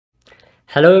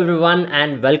Hello everyone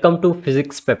and welcome to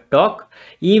Physics Pep Talk.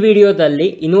 ಈ ವಿಡಿಯೋದಲ್ಲಿ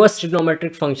inverse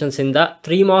trigonometric functions ಇಂದ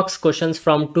 3 marks questions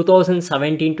from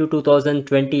 2017 to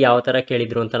 2020 ಯಾವ ತರ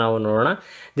ಕೇಳಿದ್ರು ಅಂತ ನಾವು ನೋಡೋಣ.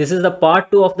 This is the part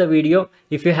 2 of the video.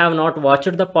 If you have not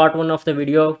watched the part 1 of the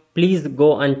video, please go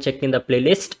and check in the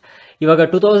playlist. ಇವಾಗ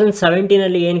 2017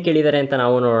 ಅಲ್ಲಿ ಏನು ಕೇಳಿದ್ದಾರೆ ಅಂತ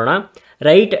ನಾವು ನೋಡೋಣ.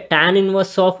 Write tan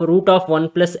inverse of root of 1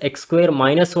 plus x square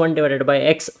minus 1 divided by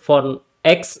x for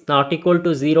x not equal to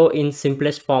 0 in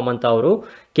simplest form ಅಂತ ಅವರು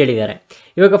ಕೇಳಿದ್ದಾರೆ.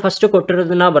 ಇವಾಗ ಫಸ್ಟ್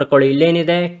ಕೊಟ್ಟಿರೋದನ್ನ ಬರ್ಕೊಳ್ಳಿ.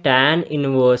 ಇಲ್ಲೇನಿದೆ tan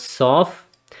inverse of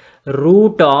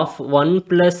root of 1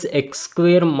 plus x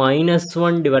square minus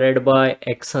 1 divided by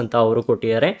x ಅಂತ ಅವರು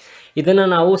ಕೊಟ್ಟಿದ್ದಾರೆ. ಇದನ್ನು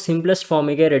ನಾವು ಸಿಂಪ್ಲೆಸ್ಟ್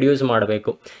ಫಾರ್ಮಿಗೆ ರೆಡ್ಯೂಸ್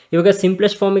ಮಾಡಬೇಕು. ಇವಾಗ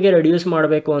ಸಿಂಪ್ಲೆಸ್ಟ್ ಫಾರ್ಮಿಗೆ ರೆಡ್ಯೂಸ್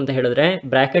ಮಾಡಬೇಕು ಅಂತ ಹೇಳಿದ್ರೆ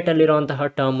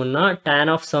ಬ್ರ್ಯಾಕೆಟಲ್ಲಿರುವಂತಹ ಟರ್ಮನ್ನು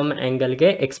ಟ್ಯಾನ್ ಆಫ್ ಸಮ್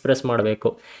ಆ್ಯಂಗಲ್ಗೆ ಎಕ್ಸ್ಪ್ರೆಸ್ ಮಾಡಬೇಕು.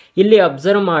 ಇಲ್ಲಿ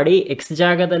ಅಬ್ಸರ್ವ್ ಮಾಡಿ ಎಕ್ಸ್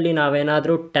ಜಾಗದಲ್ಲಿ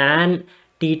ನಾವೇನಾದರೂ ಟ್ಯಾನ್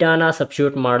ಟೀಟಾನ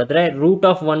ಸಬ್ಸ್ಟಿಟ್ಯೂಟ್ ಮಾಡಿದ್ರೆ root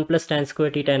of 1 plus tan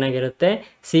square theta ಏನಾಗಿರುತ್ತೆ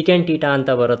ಸೀಕೆಂಡ್ ಟೀಟಾ ಅಂತ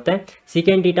ಬರುತ್ತೆ.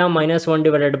 Secant theta minus 1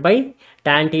 divided by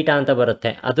tan theta ಅಂತ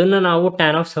ಬರುತ್ತೆ. ಅದನ್ನು ನಾವು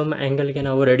ಟ್ಯಾನ್ ಆಫ್ ಸಮ್ ಆ್ಯಂಗಲ್ಗೆ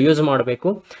ನಾವು ರೆಡ್ಯೂಸ್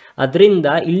ಮಾಡಬೇಕು. ಅದರಿಂದ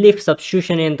ಇಲ್ಲಿ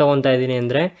ಸಬ್ಸ್ಟಿಟ್ಯೂಷನ್ ಏನು ತೊಗೊತಾ ಇದ್ದೀನಿ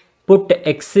ಅಂದರೆ ಪುಟ್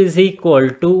X is equal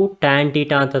to tan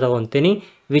theta ಅಂತ ತೊಗೊತೀನಿ,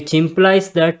 ವಿಚ್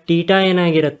ಇಂಪ್ಲೈಸ್ ದಟ್ ಟೀಟಾ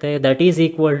ಏನಾಗಿರುತ್ತೆ that is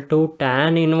equal to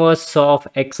tan inverse of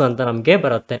X ಅಂತ ನಮಗೆ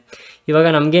ಬರುತ್ತೆ. ಇವಾಗ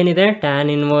ನಮಗೇನಿದೆ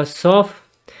tan inverse of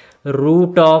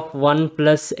root of 1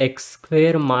 plus x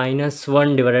square minus 1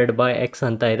 divided by x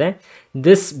ಅಂತ ಇದೆ.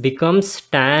 This becomes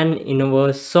tan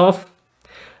inverse of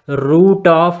root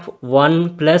of 1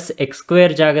 plus x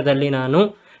square ಜಾಗದಲ್ಲಿ ನಾನು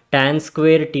tan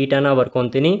square ಥೀಟಾನ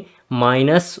ಬರ್ಕೊತೀನಿ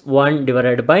minus 1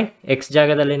 divided by X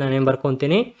ಜಾಗದಲ್ಲಿ ನಾನೇನು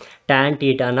ಬರ್ಕೊತೀನಿ ಟ್ಯಾನ್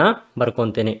ಥೀಟಾನ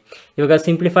ಬರ್ಕೊತೀನಿ. ಇವಾಗ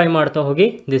ಸಿಂಪ್ಲಿಫೈ ಮಾಡ್ತಾ ಹೋಗಿ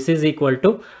this is equal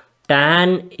to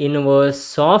tan inverse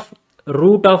of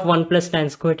root of 1 plus tan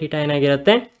square theta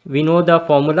ಏನಾಗಿರುತ್ತೆ we know the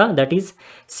formula that is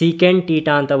secant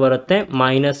theta ಅಂತ ಬರುತ್ತೆ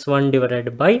minus 1 divided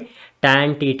by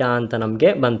tan theta ಅಂತ ನಮಗೆ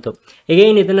ಬಂತು.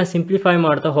 ಈಗೇನು ಇದನ್ನು ಸಿಂಪ್ಲಿಫೈ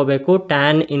ಮಾಡ್ತಾ ಹೋಗಬೇಕು.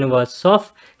 ಟ್ಯಾನ್ ಇನ್ವರ್ಸ್ ಆಫ್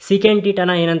ಸೀಕೆಂಡ್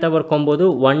ಟೀಟಾನ ಏನಂತ ಬರ್ಕೊಬೋದು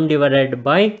 1 ಡಿವೈಡೆಡ್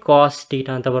ಬೈ ಕಾಸ್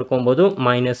ಟೀಟಾ ಅಂತ ಬರ್ಕೊಬೋದು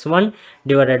ಮೈನಸ್ 1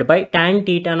 ಡಿವೈಡೆಡ್ ಬೈ ಟ್ಯಾನ್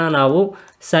ಟೀಟಾನ ನಾವು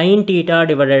sine theta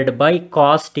divided by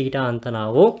cos theta ಅಂತ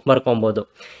ನಾವು ಬರ್ಕೊಬೋದು.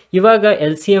 ಇವಾಗ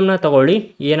ಎಲ್ ಸಿ ಎಮ್ನ ತಗೊಳ್ಳಿ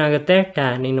ಏನಾಗುತ್ತೆ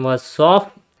ಟ್ಯಾನ್ ಇನ್ವರ್ಸ್ ಆಫ್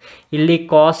ಇಲ್ಲಿ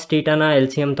ಕಾಸ್ ಟೀಟಾನ ಎಲ್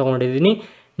ಸಿ ಎಮ್ ತೊಗೊಂಡಿದ್ದೀನಿ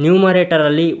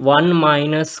ನ್ಯೂಮರೇಟರಲ್ಲಿ 1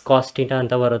 ಮೈನಸ್ ಕಾಸ್ ಟೀಟಾ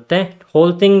ಅಂತ ಬರುತ್ತೆ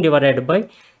whole thing divided by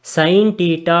sine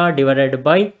theta divided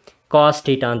by cos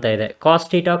theta ಅಂತ ಇದೆ. ಕಾಸ್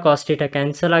ಟೀಟಾ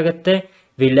ಕ್ಯಾನ್ಸಲ್ ಆಗುತ್ತೆ.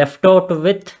 V left out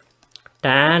with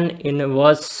tan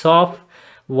inverse of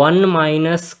 1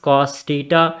 minus cos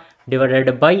theta divided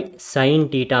by sine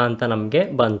theta ಅಂತ ನಮಗೆ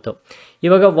ಬಂತು.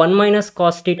 ಇವಾಗ 1 minus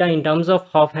cos theta in terms of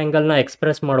half ಆ್ಯಂಗಲ್ನ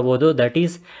express ಮಾಡ್ಬೋದು. That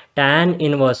is tan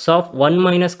inverse of 1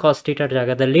 minus cos theta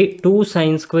ಜಾಗದಲ್ಲಿ 2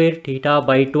 sine square theta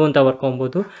by 2 ಅಂತ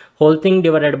ಬರ್ಕೊಬೋದು whole thing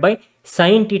divided by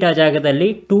sine theta ಜಾಗದಲ್ಲಿ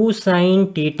 2 sine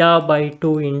theta by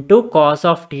 2 into cos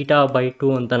of theta by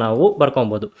 2 ಅಂತ ನಾವು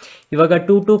ಬರ್ಕೊಬೋದು. ಇವಾಗ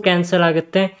 2 cancel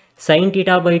ಆಗುತ್ತೆ. sin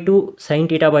theta by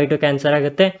 2 cancel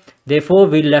ಆಗುತ್ತೆ. Therefore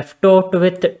we left out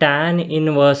with tan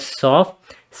inverse of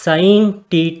sin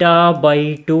theta by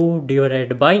 2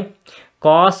 divided by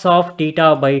cos of theta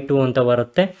by 2 ಅಂತ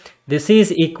ಬರುತ್ತೆ. This is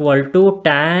equal to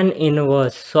tan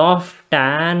inverse of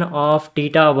tan of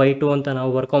theta by 2 ಅಂತ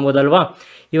ನಾವು ಬರ್ಕೊಬೋದಲ್ವಾ.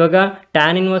 ಇವಾಗ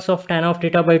tan inverse of tan of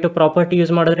theta by 2 property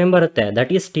use ಮಾಡಿದ್ರೆ ಏನು ಬರುತ್ತೆ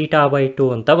that is theta by 2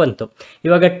 ಅಂತ ಬಂತು.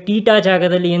 ಇವಾಗ theta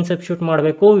ಜಾಗದಲ್ಲಿ ಏನು ಸಬ್ಸ್ಟಿಟ್ಯೂಟ್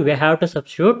ಮಾಡಬೇಕು we have to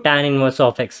substitute tan inverse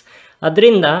of x.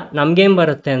 ಅದರಿಂದ ನಮಗೇನು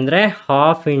ಬರುತ್ತೆ ಅಂದರೆ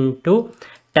half into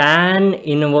tan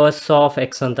inverse of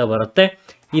X ಅಂತ ಬರುತ್ತೆ.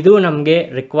 ಇದು ನಮಗೆ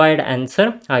ರಿಕ್ವೈರ್ಡ್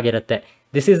ಆನ್ಸರ್ ಆಗಿರುತ್ತೆ.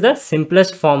 This is the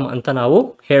simplest form ಅಂತ ನಾವು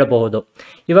ಹೇಳಬಹುದು.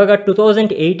 ಇವಾಗ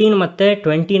 2018 ಮತ್ತು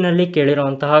 20ನಲ್ಲಿ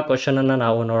ಕೇಳಿರುವಂತಹ ಕ್ವಶನನ್ನು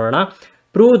ನಾವು ನೋಡೋಣ.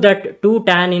 Prove that 2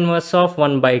 tan inverse of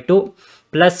 1/2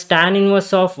 plus tan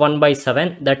inverse of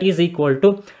 1/7 that is equal to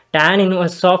tan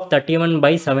inverse of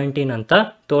 31/17 ಅಂತ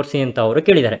ತೋರಿಸಿ ಅಂತ ಅವರು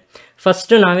ಕೇಳಿದ್ದಾರೆ.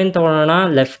 ಫಸ್ಟ್ ನಾವೇನು ತೊಗೊಳ್ಳೋಣ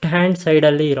ಲೆಫ್ಟ್ ಹ್ಯಾಂಡ್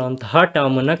ಸೈಡಲ್ಲಿ ಇರೋಂತಹ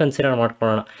ಟರ್ಮನ್ನು ಕನ್ಸಿಡರ್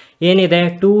ಮಾಡ್ಕೊಳ್ಳೋಣ. ಏನಿದೆ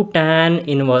 2 tan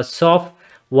inverse of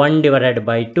 1 divided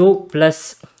by 2 plus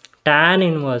tan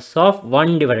inverse of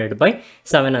 1 divided by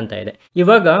 7 ಅಂತ ಇದೆ.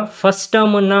 ಇವಾಗ ಫಸ್ಟ್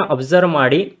ಟರ್ಮನ್ನು ಅಬ್ಸರ್ವ್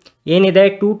ಮಾಡಿ ಏನಿದೆ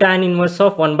 2 ಟ್ಯಾನ್ ಇನ್ವರ್ಸ್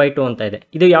ಆಫ್ 1/2 ಅಂತ ಇದೆ.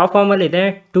 ಇದು ಯಾವ ಫಾರ್ಮಲ್ಲಿದೆ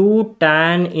 2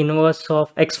 tan inverse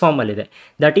of X ಫಾರ್ಮಲ್ಲಿದೆ.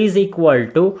 That is equal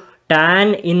to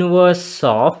tan inverse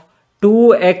of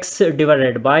 2x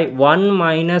divided by 1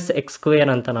 minus X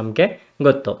square ಅಂತ ನಮಗೆ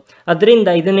ಗೊತ್ತು. ಅದರಿಂದ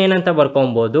ಇದನ್ನೇನಂತ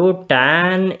ಬರ್ಕೊಬೋದು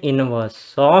ಟ್ಯಾನ್ ಇನ್ವರ್ಸ್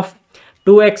ಆಫ್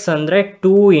 2x ಅಂದರೆ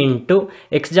 2 ಇಂಟು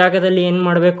ಎಕ್ಸ್ ಜಾಗದಲ್ಲಿ ಏನು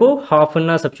ಮಾಡಬೇಕು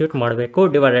ಹಾಫನ್ನು ಸಬ್ಸ್ಟಿಟ್ಯೂಟ್ ಮಾಡಬೇಕು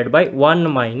divided by 1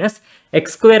 minus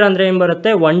X square ಅಂದರೆ ಏನು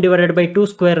ಬರುತ್ತೆ 1 ಡಿವೈಡೆಡ್ ಬೈ 2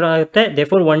 ಸ್ಕ್ವೇರ್ ಆಗುತ್ತೆ.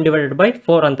 ದೇರ್ಫೋರ್ 1 ಡಿವೈಡೆಡ್ ಬೈ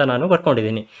 4 ಅಂತ ನಾನು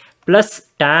ಬರ್ಕೊಂಡಿದ್ದೀನಿ plus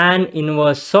tan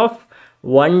inverse of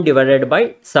 1 divided by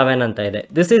 7 ಅಂತ ಇದೆ.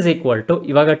 This is equal to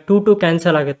ಇವಾಗ 2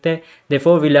 ಕ್ಯಾನ್ಸಲ್ ಆಗುತ್ತೆ.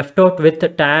 Therefore we left out with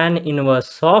tan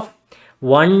inverse of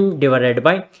 1 divided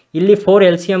by ಇಲ್ಲಿ 4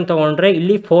 ಎಲ್ ಸಿ ಎಮ್ ತೊಗೊಂಡ್ರೆ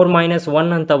ಇಲ್ಲಿ 4 ಮೈನಸ್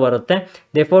 1 ಅಂತ ಬರುತ್ತೆ.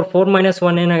 ದೇರ್ಫೋರ್ 4 ಮೈನಸ್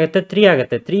 1 ಏನಾಗುತ್ತೆ 3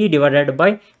 ಆಗುತ್ತೆ. 3 ಡಿವೈಡೆಡ್ ಬೈ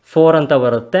 4 ಅಂತ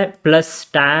ಬರುತ್ತೆ plus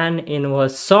tan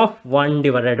inverse of 1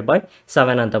 divided by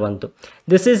 7 ಅಂತ ಬಂತು.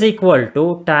 This is equal to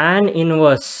tan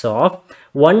inverse of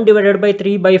 1 divided by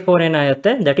 3 by 4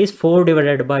 ಏನಾಗುತ್ತೆ ದಟ್ ಈಸ್ 4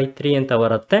 ಡಿವೈಡೆಡ್ ಬೈ 3 ಅಂತ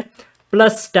ಬರುತ್ತೆ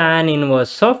plus tan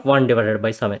inverse of 1 divided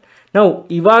by 7. ನಾವು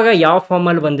ಇವಾಗ ಯಾವ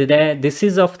ಫಾರ್ಮಲ್ಲಿ ಬಂದಿದೆ, this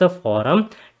is of the form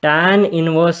tan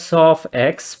inverse of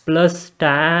X plus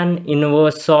tan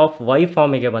inverse of Y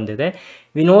ಫಾರ್ಮಿಗೆ ಬಂದಿದೆ.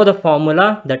 We know the formula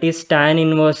that is tan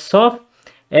inverse of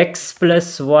X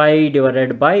plus Y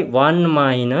divided by 1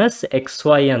 minus X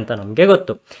Y ಅಂತ ನಮಗೆ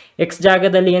ಗೊತ್ತು. X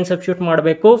ಜಾಗದಲ್ಲಿ ಏನು substitute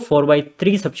ಮಾಡಬೇಕು,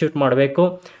 4/3 substitute ಮಾಡಬೇಕು.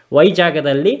 Y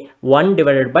ಜಾಗದಲ್ಲಿ 1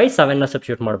 divided by 7ನ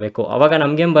substitute ಮಾಡಬೇಕು. ಆವಾಗ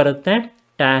ನಮಗೇನು ಬರುತ್ತೆ,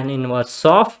 tan inverse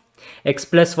of X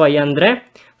plus Y ಅಂದರೆ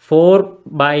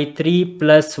 4/3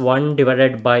 plus 1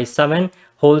 divided by 7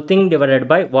 whole thing divided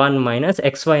by 1 minus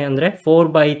X Y ಅಂದರೆ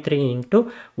 4/3 ಇಂಟು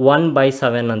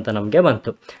 1/7 ಅಂತ ನಮಗೆ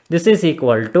ಬಂತು. This is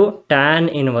equal to tan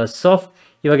inverse of,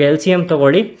 ಇವಾಗ ಎಲ್ ಸಿ ಎಮ್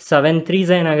ತೊಗೊಳ್ಳಿ, 7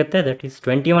 3s ಏನಾಗುತ್ತೆ ದಟ್ ಈಸ್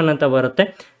 21 ಅಂತ ಬರುತ್ತೆ.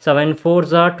 7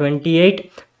 4s 28,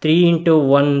 3 ಇಂಟು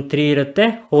 1 3 ಇರುತ್ತೆ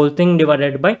whole thing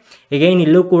divided by again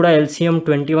ಇಲ್ಲೂ ಕೂಡ ಎಲ್ ಸಿ ಎಮ್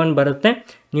 21 ಬರುತ್ತೆ.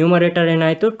 ನ್ಯೂಮರೇಟರ್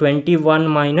ಏನಾಯಿತು 21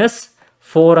 ಮೈನಸ್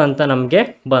 4 ಅಂತ ನಮಗೆ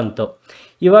ಬಂತು.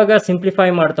 ಇವಾಗ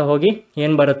ಸಿಂಪ್ಲಿಫೈ ಮಾಡ್ತಾ ಹೋಗಿ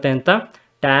ಏನು ಬರುತ್ತೆ ಅಂತ,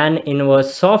 ಟ್ಯಾನ್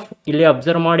ಇನ್ವರ್ಸ್ ಆಫ್ ಇಲ್ಲಿ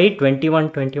ಅಬ್ಸರ್ವ್ ಮಾಡಿ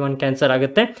 21 ಕ್ಯಾನ್ಸಲ್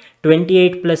ಆಗುತ್ತೆ.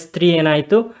 28 ಪ್ಲಸ್ 3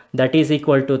 ಏನಾಯಿತು that is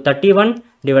equal to 31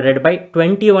 divided by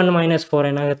 21 minus 4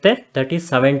 ಏನಾಗುತ್ತೆ ದಟ್ ಈಸ್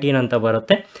 17 ಅಂತ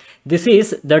ಬರುತ್ತೆ. This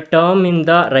is the term in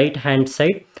the right hand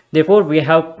side. Therefore we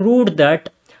have proved that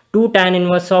 2 tan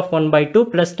inverse of 1/2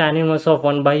 plus tan inverse of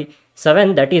 1/7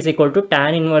 that is equal to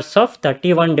tan inverse of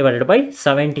 31 divided by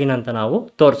 17 ಅಂತ ನಾವು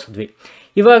ತೋರಿಸಿದ್ವಿ.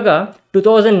 ಇವಾಗ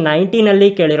 2019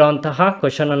 ಕೇಳಿರೋಂತಹ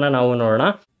question ಅನ್ನು ನಾವು ನೋಡೋಣ.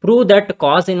 Prove that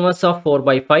cos inverse of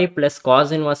 4/5 plus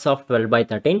cos inverse of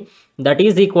 12/13 that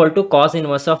is equal to cos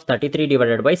inverse of 33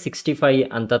 divided by 65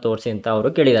 ಅಂತ ತೋರಿಸಿ ಅಂತ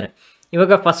ಅವರು ಕೇಳಿದ್ದಾರೆ.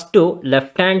 ಇವಾಗ ಫಸ್ಟು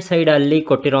ಲೆಫ್ಟ್ ಹ್ಯಾಂಡ್ ಸೈಡಲ್ಲಿ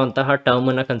ಕೊಟ್ಟಿರೋಂತಹ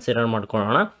ಟರ್ಮನ್ನು ಕನ್ಸಿಡರ್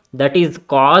ಮಾಡ್ಕೊಳ್ಳೋಣ. That is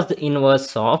cos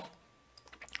inverse of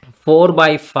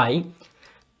 4/5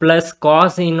 plus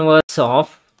cos inverse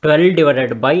of 12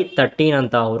 divided by 13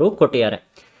 ಅಂತ ಅವರು ಕೊಟ್ಟಿದ್ದಾರೆ.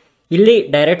 ಇಲ್ಲಿ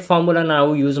ಡೈರೆಕ್ಟ್ ಫಾರ್ಮುಲಾ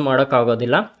ನಾವು ಯೂಸ್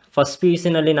ಮಾಡೋಕ್ಕಾಗೋದಿಲ್ಲ. ಫಸ್ಟ್ ಪಿ ಯು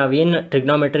ಸಿನಲ್ಲಿ ನಾವೇನು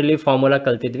ಟ್ರಿಗ್ನೋಮೆಟ್ರಿಲಿ ಫಾರ್ಮುಲಾ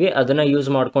ಕಲ್ತಿದ್ವಿ ಅದನ್ನು ಯೂಸ್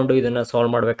ಮಾಡಿಕೊಂಡು ಇದನ್ನು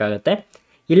ಸಾಲ್ವ್ ಮಾಡಬೇಕಾಗತ್ತೆ.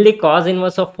 ಇಲ್ಲಿ ಕಾಸ್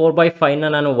ಇನ್ವರ್ಸ್ ಆಫ್ 4/5ನ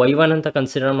ನಾನು y1 ಅಂತ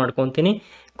ಕನ್ಸಿಡರ್ ಮಾಡ್ಕೊತೀನಿ.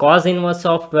 ಕಾಸ್ ಇನ್ವರ್ಸ್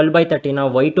ಆಫ್ 12/13ನ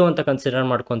y2 ಅಂತ ಕನ್ಸಿಡರ್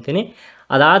ಮಾಡ್ಕೊತೀನಿ.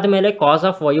 ಅದಾದಮೇಲೆ ಕಾಸ್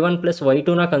ಆಫ್ y1 ಪ್ಲಸ್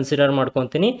y2ನ ಕನ್ಸಿಡರ್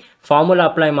ಮಾಡ್ಕೊತೀನಿ. ಫಾರ್ಮುಲಾ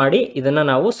ಅಪ್ಲೈ ಮಾಡಿ ಇದನ್ನು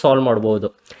ನಾವು ಸಾಲ್ವ್ ಮಾಡ್ಬೋದು.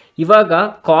 ಇವಾಗ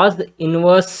ಕಾಸ್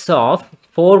ಇನ್ವರ್ಸ್ ಆಫ್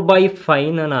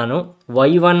 4/5ನ ನಾನು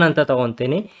y1 ಅಂತ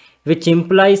ತೊಗೊತೀನಿ, which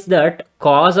implies that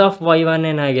cos of y1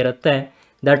 ಏನಾಗಿರುತ್ತೆ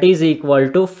that is equal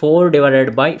to 4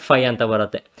 divided by 5 ಅಂತ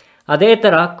ಬರುತ್ತೆ. ಅದೇ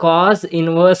ಥರ cos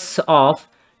inverse of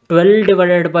 12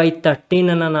 divided by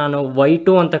 13ಅನ್ನು ನಾನು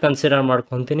y2 ಅಂತ ಕನ್ಸಿಡರ್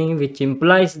ಮಾಡ್ಕೊತೀನಿ, which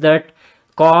implies that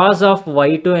cos of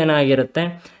y2 ಏನಾಗಿರುತ್ತೆ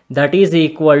that is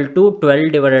equal to 12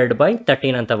 divided by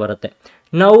 13 ಅಂತ ಬರುತ್ತೆ.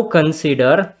 ನಾವು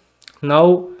ಕನ್ಸಿಡರ್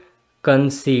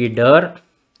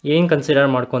ಏನು ಕನ್ಸಿಡರ್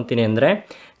ಮಾಡ್ಕೊತೀನಿ ಅಂದರೆ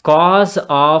ಕಾಸ್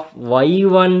ಆಫ್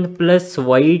y1 ಪ್ಲಸ್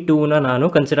y2ನ ನಾನು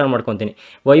ಕನ್ಸಿಡರ್ ಮಾಡ್ಕೊತೀನಿ.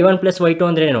 y1 ಪ್ಲಸ್ y2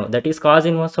 ಅಂದರೆ ಏನು that is cos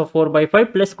inverse of 4/5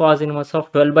 plus cos inverse of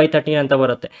 12/13 ಅಂತ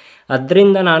ಬರುತ್ತೆ.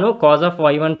 ಅದರಿಂದ ನಾನು ಕಾಸ್ of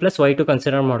y1 plus y2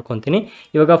 consider ಮಾಡ್ಕೊತೀನಿ.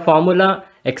 ಇವಾಗ ಫಾರ್ಮುಲಾ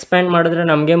ಎಕ್ಸ್ಪ್ಯಾಂಡ್ ಮಾಡಿದ್ರೆ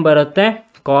ನಮಗೇನು ಬರುತ್ತೆ,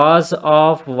 ಕಾಸ್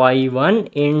of y1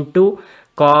 into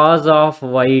cos of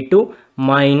y2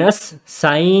 minus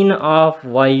sine of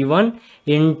y1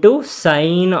 into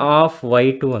sine of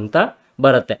y2 ಅಂತ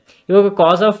ಬರುತ್ತೆ. ಇವಾಗ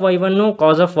ಕಾಸ್ of y1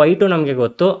 cos of y2 ನಮಗೆ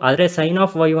ಗೊತ್ತು, ಆದರೆ ಸೈನ್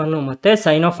ಆಫ್ y1 ಮತ್ತು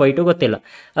ಸೈನ್ ಆಫ್ y2 ಗೊತ್ತಿಲ್ಲ.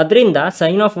 ಅದರಿಂದ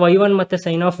ಸೈನ್ ಆಫ್ y1 ಮತ್ತು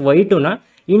sign of y2ನ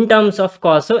in terms of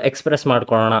ಕಾಸು ಎಕ್ಸ್ಪ್ರೆಸ್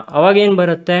ಮಾಡ್ಕೊಳ್ಳೋಣ. ಅವಾಗ ಏನು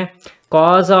ಬರುತ್ತೆ,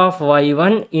 ಕಾಸ್ of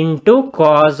y1 into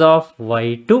cos of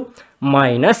y2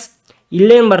 minus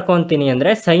ಇಲ್ಲೇನು ಬರ್ಕೊತೀನಿ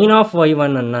ಅಂದರೆ ಸೈನ್ ಆಫ್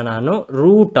y1 ಅನ್ನು ನಾನು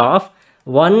root of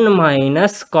 1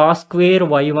 minus cos square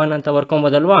y1 ಅಂತ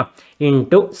ಬರ್ಕೊಬೋದಲ್ವಾ,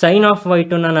 ಇಂಟು ಸೈನ್ ಆಫ್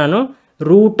y2ನ ನಾನು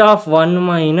root of 1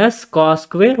 minus cos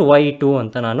square y2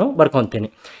 ಅಂತ ನಾನು ಬರ್ಕೊತೀನಿ.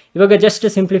 ಇವಾಗ ಜಸ್ಟ್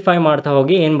ಸಿಂಪ್ಲಿಫೈ ಮಾಡ್ತಾ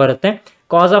ಹೋಗಿ ಏನು ಬರುತ್ತೆ,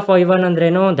 ಕಾಸ್ ಆಫ್ y1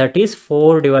 ಅಂದ್ರೇನು ದಟ್ ಈಸ್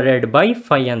 4 ಡಿವೈಡೆಡ್ ಬೈ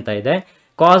 5 ಅಂತ ಇದೆ.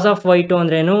 ಕಾಸ್ ಆಫ್ y2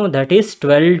 ಅಂದ್ರೇನು ದಟ್ ಈಸ್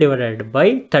 12 ಡಿವೈಡೆಡ್ ಬೈ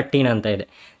 13 ಅಂತ ಇದೆ.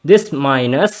 This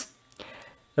minus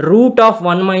root of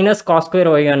 1 minus cos square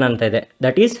y1 ಅಂತ ಇದೆ.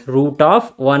 That is root of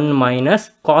 1 minus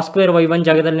cos square y1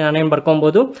 ಜಾಗದಲ್ಲಿ ನಾನೇನು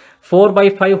ಬರ್ಕೊಬೋದು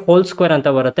 4/5 ಹೋಲ್ ಸ್ಕ್ವೇರ್ ಅಂತ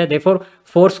ಬರುತ್ತೆ. Therefore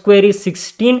 4 square is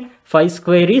 16, 5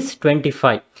 square is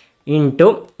 25 into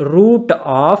root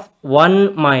of 1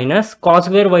 minus cos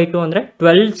square y2 ಅಂದರೆ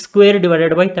 12 square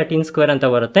divided by 13 square ಅಂತ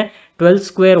ಬರುತ್ತೆ. 12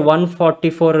 square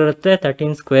 144 ಇರುತ್ತೆ,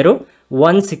 13 ಸ್ಕ್ವೇರು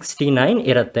 169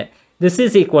 ಇರುತ್ತೆ. ದಿಸ್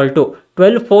ಈಸ್ ಈಕ್ವಲ್ ಟು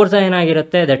 12 4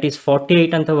 ಏನಾಗಿರುತ್ತೆ, ದಟ್ ಈಸ್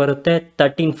 48 ಅಂತ ಬರುತ್ತೆ.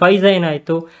 13 5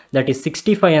 ಏನಾಯಿತು, ದಟ್ ಈಸ್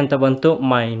 65 ಅಂತ ಬಂತು.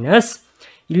 ಮೈನಸ್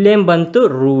ಇಲ್ಲೇನು ಬಂತು,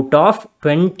 root of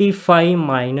 25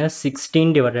 minus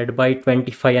 16 divided by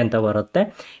 25 ಅಂತ ಬರುತ್ತೆ.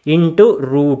 Into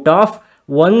root of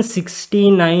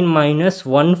 169 minus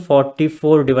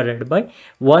 144 divided by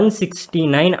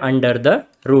 169 under the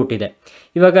root ಇದೆ.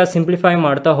 ಇವಾಗ ಸಿಂಪ್ಲಿಫೈ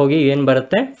ಮಾಡ್ತಾ ಹೋಗಿ ಏನು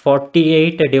ಬರುತ್ತೆ,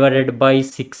 48 ಡಿವೈಡೆಡ್ ಬೈ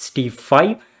 65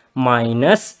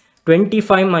 ಮೈನಸ್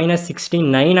 25 ಮೈನಸ್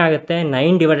 69 ಆಗುತ್ತೆ.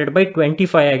 9 ಡಿವೈಡೆಡ್ ಬೈ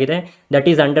 25 ಆಗಿದೆ, that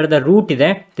is under the root ಇದೆ.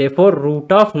 Therefore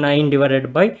root of 9 divided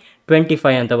by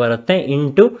 25 ಅಂತ ಬರುತ್ತೆ.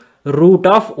 ಇಂಟು ರೂಟ್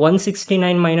ಆಫ್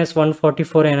 169 ಮೈನಸ್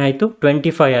 144 ಏನಾಯಿತು,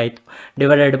 25 ಆಯಿತು.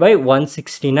 Divided by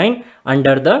 169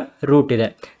 under the root ಇದೆ.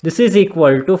 This is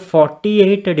equal to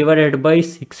 48 divided by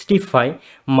 65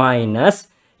 minus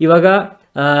ಇವಾಗ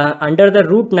under the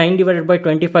root 9 divided by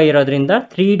 25 ಇರೋದ್ರಿಂದ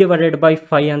 3 divided by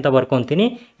 5 ಅಂತ ಬರ್ಕೊತೀನಿ.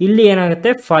 ಇಲ್ಲಿ ಏನಾಗುತ್ತೆ,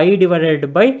 5 ಡಿವೈಡೆಡ್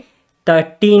ಬೈ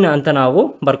 13 ಅಂತ ನಾವು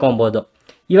ಬರ್ಕೊಬೋದು.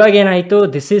 ಇವಾಗ ಏನಾಯಿತು,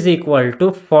 this is equal to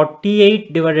 48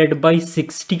 divided by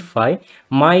 65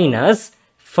 minus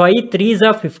 5 3s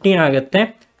 15 ಆಗುತ್ತೆ.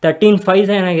 13 5s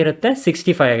ಏನಾಗಿರುತ್ತೆ,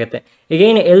 65 ಆಗುತ್ತೆ.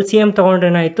 ಈಗೇನು ಎಲ್ ಸಿ ಎಮ್ ತೊಗೊಂಡ್ರೆ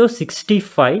ಏನಾಯಿತು,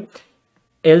 65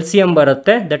 ಎಲ್ ಸಿ ಎಮ್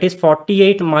ಬರುತ್ತೆ. ದಟ್ ಈಸ್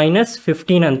 48 ಮೈನಸ್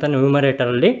 15 ಅಂತ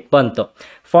ನ್ಯೂಮರೇಟರಲ್ಲಿ ಬಂತು.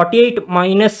 48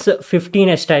 ಮೈನಸ್ 15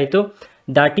 ಎಷ್ಟಾಯಿತು,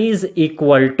 that is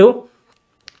equal to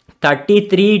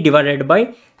 33 divided by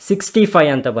 65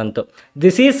 ಅಂತ ಬಂತು.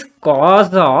 This is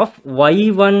cos of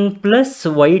y1 plus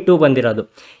y2 ಬಂದಿರೋದು.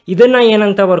 ಇದನ್ನು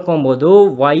ಏನಂತ ಬರ್ಕೊಬೋದು,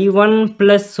 y1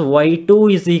 plus y2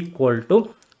 is equal to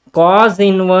cos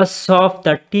inverse of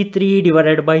 33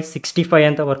 divided by 65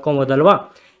 ಅಂತ ಬರ್ಕೊಬೋದಲ್ವಾ.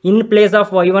 In place of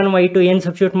y1 y2 ಏನು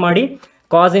ಸಬ್ಸ್ಟಿಟ್ಯೂಟ್ ಮಾಡಿ,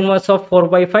 cos inverse of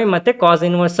 4/5 ಮತ್ತು cos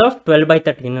inverse of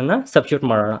 12/13 substitute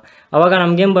ಮಾಡೋಣ. ಆವಾಗ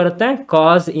ನಮಗೇನು ಬರುತ್ತೆ,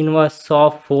 cos inverse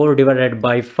of 4 divided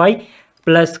by 5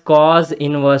 plus cos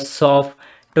inverse of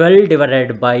 12 divided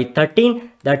by 13,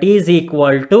 that is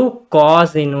equal to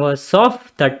cos inverse of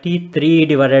 33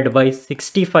 divided by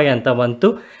 65 ಅಂತ ಬಂತು.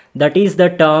 That is the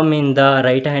term in the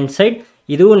right hand side.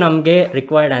 ಇದು ನಮಗೆ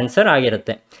required answer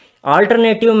ಆಗಿರುತ್ತೆ.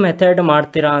 Alternative method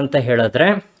ಮಾಡ್ತೀರಾ ಅಂತ ಹೇಳಿದ್ರೆ,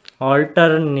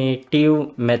 alternative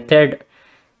method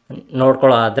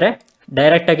ನೋಡ್ಕೊಳ್ಳೋದಾದರೆ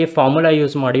ಡೈರೆಕ್ಟಾಗಿ formula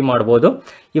use ಮಾಡಿ ಮಾಡ್ಬೋದು.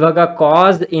 ಇವಾಗ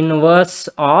cos inverse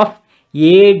of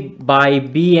A by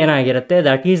B ಏನಾಗಿರುತ್ತೆ,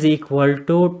 that is equal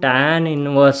to tan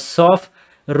inverse of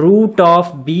root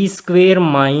of B square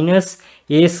minus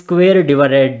A square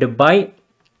divided by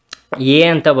A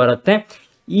ಅಂತ ಬರುತ್ತೆ.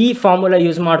 ಈ ಫಾರ್ಮುಲಾ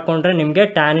ಯೂಸ್ ಮಾಡಿಕೊಂಡ್ರೆ ನಿಮಗೆ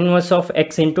tan inverse of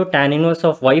X into tan inverse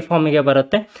of Y ಫಾರ್ಮಿಗೆ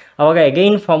ಬರುತ್ತೆ. ಆವಾಗ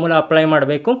again formula apply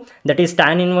ಮಾಡಬೇಕು. That is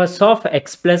tan inverse of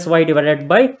X plus Y divided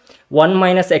by 1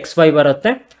 minus X Y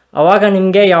ಬರುತ್ತೆ. ಆವಾಗ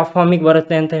ನಿಮಗೆ ಯಾವ ಫಾರ್ಮಿಗೆ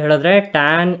ಬರುತ್ತೆ ಅಂತ ಹೇಳಿದ್ರೆ,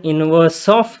 tan inverse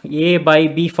of A by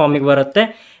B ಫಾರ್ಮಿಗೆ ಬರುತ್ತೆ.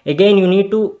 Again you need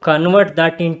to convert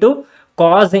that into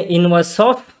cos inverse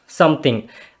of something.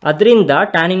 ಅದರಿಂದ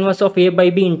tan inverse of A by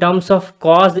B in terms of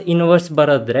cos inverse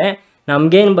ಬರೆದ್ರೆ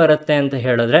ನಮಗೇನು ಬರುತ್ತೆ ಅಂತ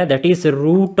ಹೇಳಿದ್ರೆ, that is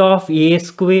root of A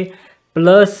square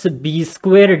plus B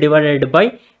square divided by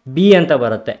B ಅಂತ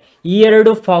ಬರುತ್ತೆ. ಈ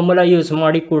ಎರಡು ಫಾರ್ಮುಲಾ ಯೂಸ್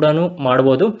ಮಾಡಿ ಕೂಡ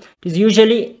ಮಾಡ್ಬೋದು.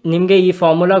 ಯೂಶಲಿ ನಿಮಗೆ ಈ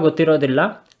ಫಾರ್ಮುಲಾ ಗೊತ್ತಿರೋದಿಲ್ಲ,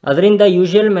 ಅದರಿಂದ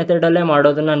ಯೂಶುವಲ್ ಮೆಥಡಲ್ಲೇ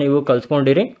ಮಾಡೋದನ್ನು ನೀವು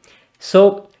ಕಲ್ತ್ಕೊಂಡಿರಿ. ಸೊ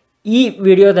ಈ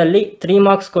ವಿಡಿಯೋದಲ್ಲಿ 3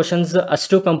 ಮಾರ್ಕ್ಸ್ ಕ್ವಶನ್ಸ್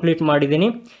ಅಷ್ಟು ಕಂಪ್ಲೀಟ್ ಮಾಡಿದ್ದೀನಿ.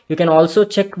 You can also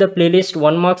check the playlist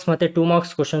 1 marks ಮತ್ತು 2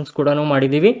 ಮಾರ್ಕ್ಸ್ ಕ್ವಶನ್ಸ್ ಕೂಡ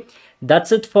ಮಾಡಿದ್ದೀವಿ.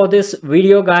 That's it for this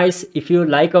video, guys. If you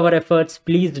like our efforts,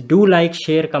 please do like,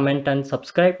 share, comment and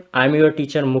subscribe. I'm your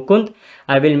teacher Mukund.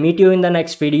 I will meet you in the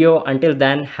next video. Until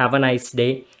then, have a nice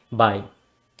day. Bye.